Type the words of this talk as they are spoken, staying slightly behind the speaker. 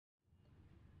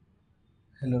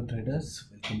Hello traders,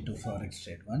 welcome to Forex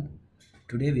Trade 1.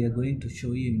 Today we are going to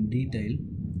show you in detail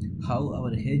how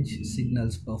our hedge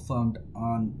signals performed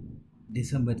on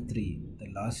December 3,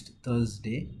 the last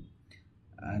Thursday.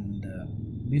 And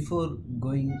before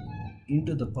going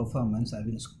into the performance, I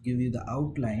will give you the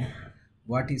outline.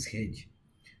 What is hedge?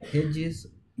 Hedge is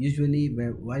usually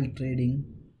while trading,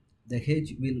 the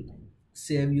hedge will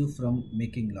save you from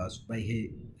making loss by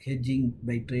hedging,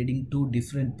 by trading two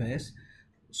different pairs.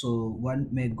 So one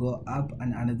may go up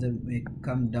and another may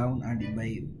come down, and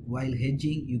while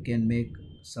hedging you can make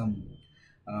some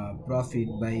profit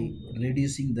by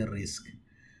reducing the risk.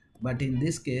 But in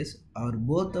this case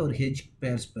both our hedge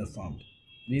pairs performed.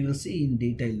 We will see in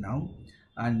detail now,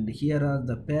 and here are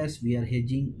the pairs we are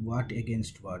hedging what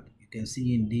against what. You can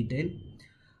see in detail.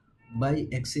 Buy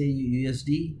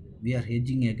XAUUSD we are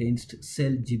hedging against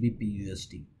sell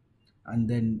GBPUSD, and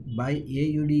then buy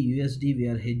AUDUSD we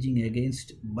are hedging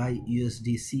against buy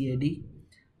USDCAD,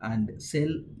 and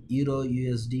sell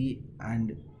EURUSD,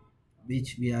 and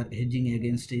which we are hedging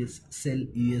against is sell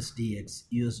USDX,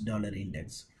 US dollar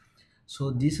index.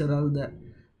 So these are all the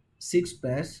 6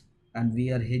 pairs, and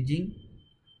we are hedging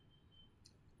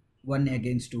one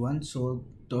against one, so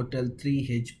total 3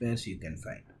 hedge pairs you can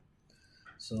find.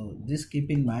 So this keep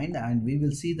in mind, and we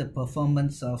will see the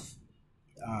performance of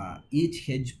each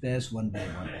hedge pairs one by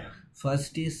one.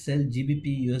 First is sell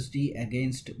GBPUSD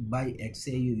against buy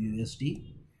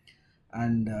XAUUSD,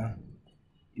 and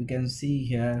you can see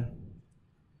here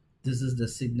this is the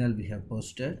signal we have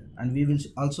posted, and we will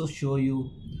also show you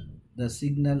the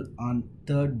signal on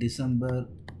 3rd December.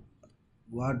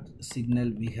 What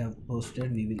signal we have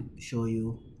posted we will show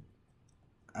you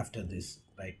after this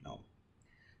right now.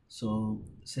 So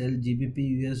sell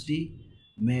GBPUSD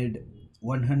made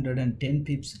 110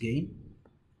 pips gain,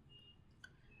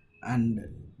 and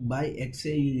buy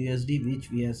XAUUSD which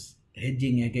we are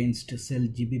hedging against sell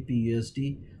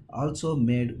GBPUSD also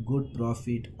made good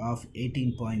profit of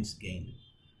 18 points gain.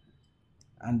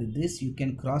 And this you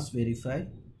can cross verify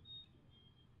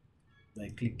by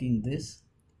clicking this.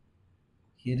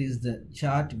 Here is the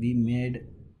chart we made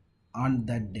on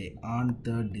that day, on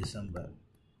 3rd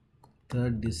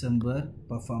December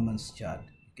performance chart.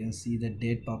 You can see the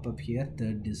date pop up here,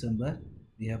 3rd December.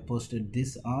 We have posted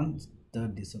this on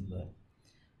 3rd December,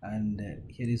 and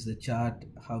here is the chart,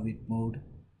 how it moved,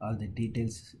 all the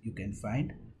details you can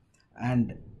find.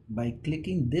 And by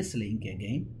clicking this link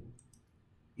again,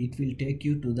 it will take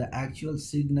you to the actual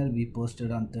signal we posted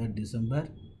on 3rd December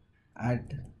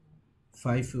at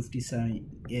 5:57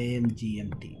 AM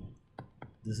GMT.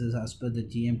 This is as per the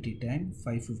GMT time,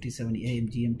 5:57 AM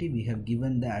GMT. We have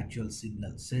given the actual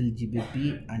signal, sell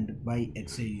GBP and buy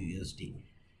XAUUSD,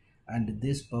 and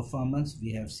this performance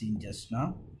we have seen just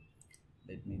now.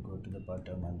 Let me go to the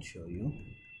bottom and show you.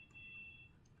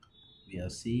 We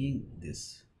are seeing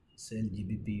this, sell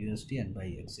GBPUSD and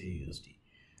buy XAUUSD,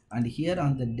 and here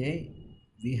on the day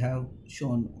we have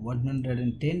shown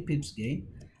 110 pips gain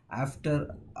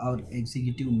after our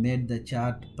executive made the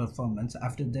chart performance.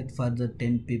 After that further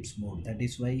 10 pips more. That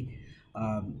is why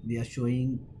we are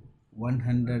showing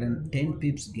 110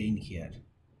 pips gain here.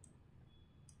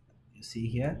 You see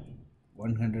here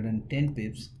 110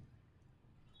 pips.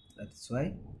 That's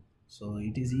why. So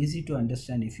it is easy to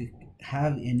understand. If you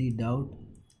have any doubt,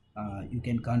 you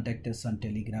can contact us on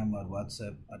Telegram or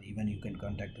WhatsApp, or even you can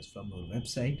contact us from our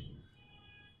website.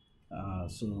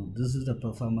 So this is the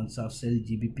performance of sell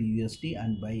GBPUSD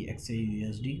and buy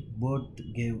XAUUSD. Both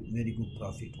gave very good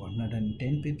profit,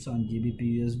 110 pips on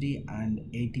GBPUSD and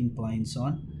 18 points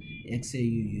on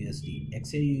XAUUSD.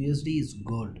 XAUUSD is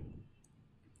gold.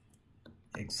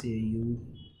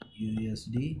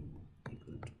 XAUUSD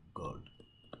equal to gold.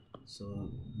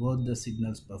 So both the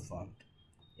signals performed,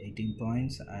 18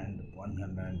 points and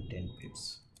 110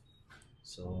 pips.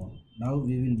 So now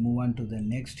we will move on to the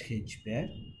next hedge pair,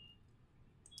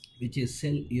 which is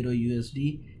sell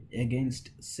EURUSD against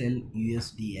sell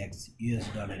USDX, US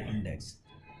dollar index.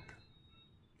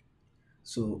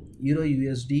 So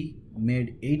EURUSD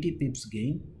made 80 pips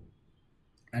gain,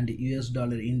 and US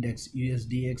dollar index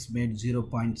USDX made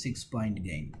 0.6 point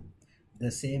gain. The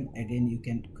same again you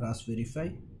can cross verify.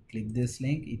 Click this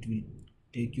link, it will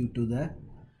take you to the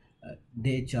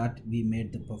day chart we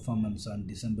made the performance on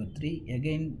December 3.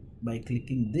 Again by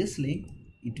clicking this link,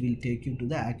 it will take you to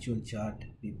the actual chart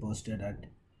we posted at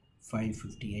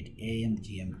 5:58 AM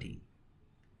GMT.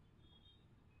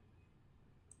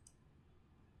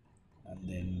 And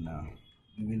then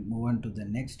we will move on to the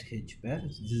next hedge pair.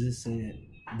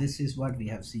 This is what we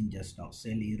have seen just now,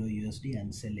 sell EURUSD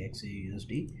and sell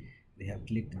XAUUSD. We have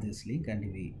clicked this link, and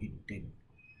it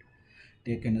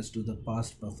taken us to the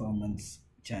past performance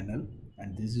channel,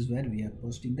 and this is where we are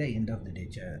posting the end of the day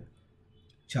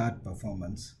chart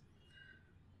performance.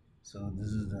 So this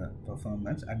is the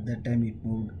performance. At that time it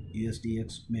moved,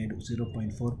 USDX made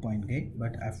 0.4 point gain,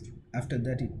 but after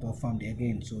that it performed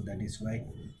again, so that is why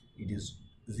it is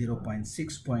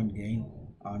 0.6 point gain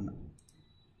on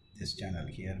this channel.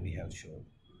 Here we have shown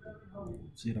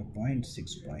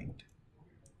 0.6 point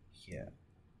here.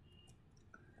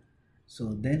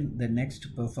 So then the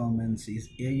next performance is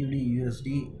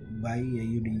AUDUSD buy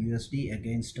AUDUSD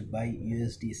against buy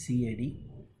USDCAD,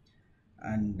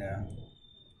 and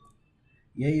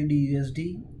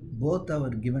AUDUSD, both our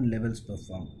given levels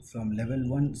perform. From level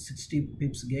 1 60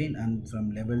 pips gain, and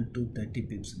from level 2 30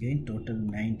 pips gain, total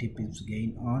 90 pips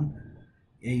gain on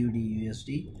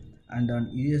AUDUSD, and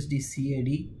on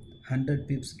USDCAD 100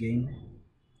 pips gain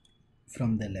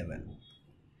from the level.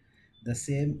 The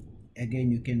same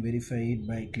again, you can verify it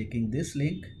by clicking this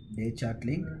link, day chart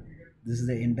link. This is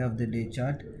the end of the day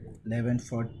chart,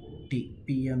 11:40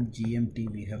 PM GMT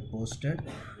we have posted,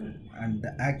 and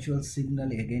the actual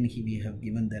signal again we have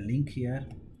given the link here.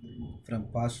 From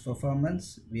past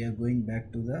performance we are going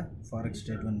back to the Forex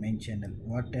Trade 1 main channel.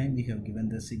 What time we have given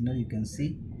the signal, you can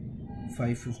see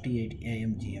 5:58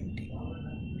 AM GMT,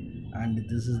 and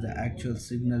this is the actual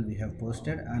signal we have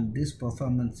posted, and this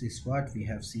performance is what we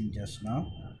have seen just now.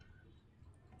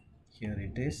 Here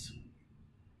it is,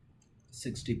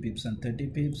 60 pips and 30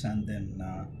 pips, and then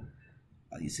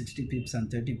 60 pips and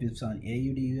 30 pips on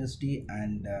AUDUSD,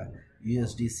 and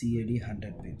USDCAD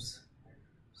 100 pips.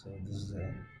 So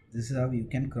this is how you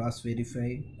can cross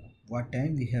verify what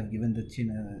time we have given the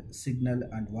signal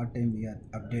and what time we have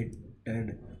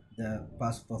updated the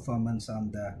past performance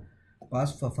on the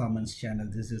past performance channel.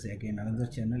 This is again another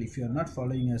channel. If you are not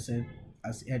following us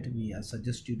yet, we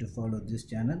suggest you to follow this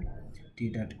channel,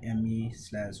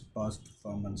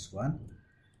 t.me/pastperformance1.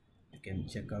 You can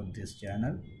check out this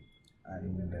channel,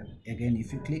 and again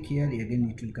if you click here, again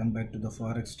it will come back to the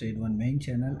Forex Trade 1 main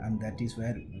channel, and that is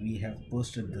where we have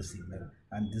posted the signal,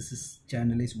 and this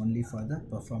channel is only for the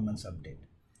performance update.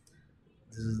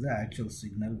 This is the actual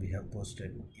signal we have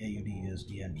posted,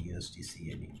 AUDUSD and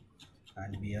USDCAD,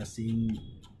 and we are seeing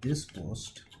this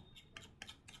post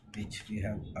which we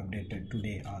have updated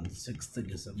today on 6th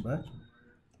December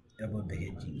about the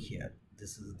hedging. Here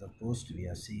this is the post we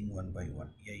are seeing one by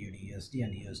one. AUDUSD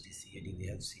and USDCAD we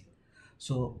have seen.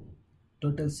 So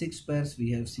total 6 pairs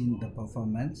we have seen the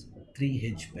performance, 3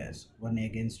 hedge pairs, 1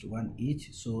 against 1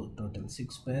 each, so total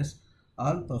 6 pairs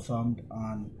all performed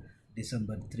on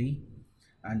December 3.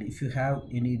 And if you have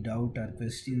any doubt or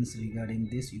questions regarding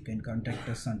this, you can contact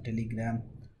us on Telegram,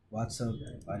 WhatsApp,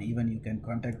 or even you can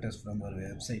contact us from our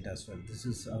website as well. This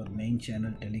is our main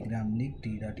channel Telegram link,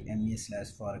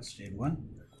 t.me/forextrade1.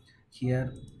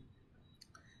 Here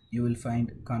you will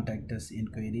find contact us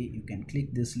inquiry. You can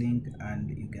click this link and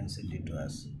you can send it to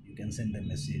us. You can send a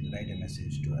message, write a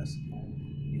message to us.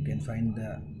 You can find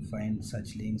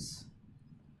such links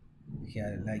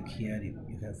here, like here you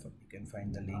can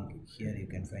find the link. Here you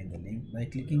can find the link. By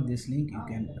clicking this link, you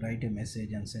can write a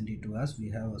message and send it to us. We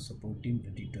have a support team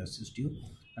ready to assist you,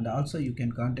 and also you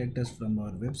can contact us from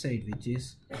our website, which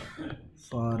is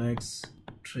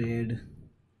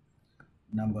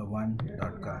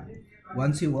forextrade1.com.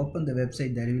 Once you open the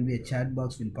website, there will be a chat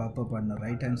box will pop up on the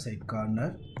right hand side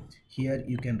corner. Here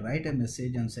you can write a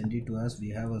message and send it to us. We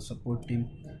have a support team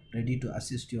ready to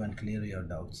assist you and clear your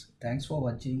doubts. Thanks for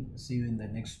watching. See you in the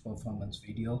next performance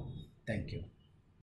video. Thank you.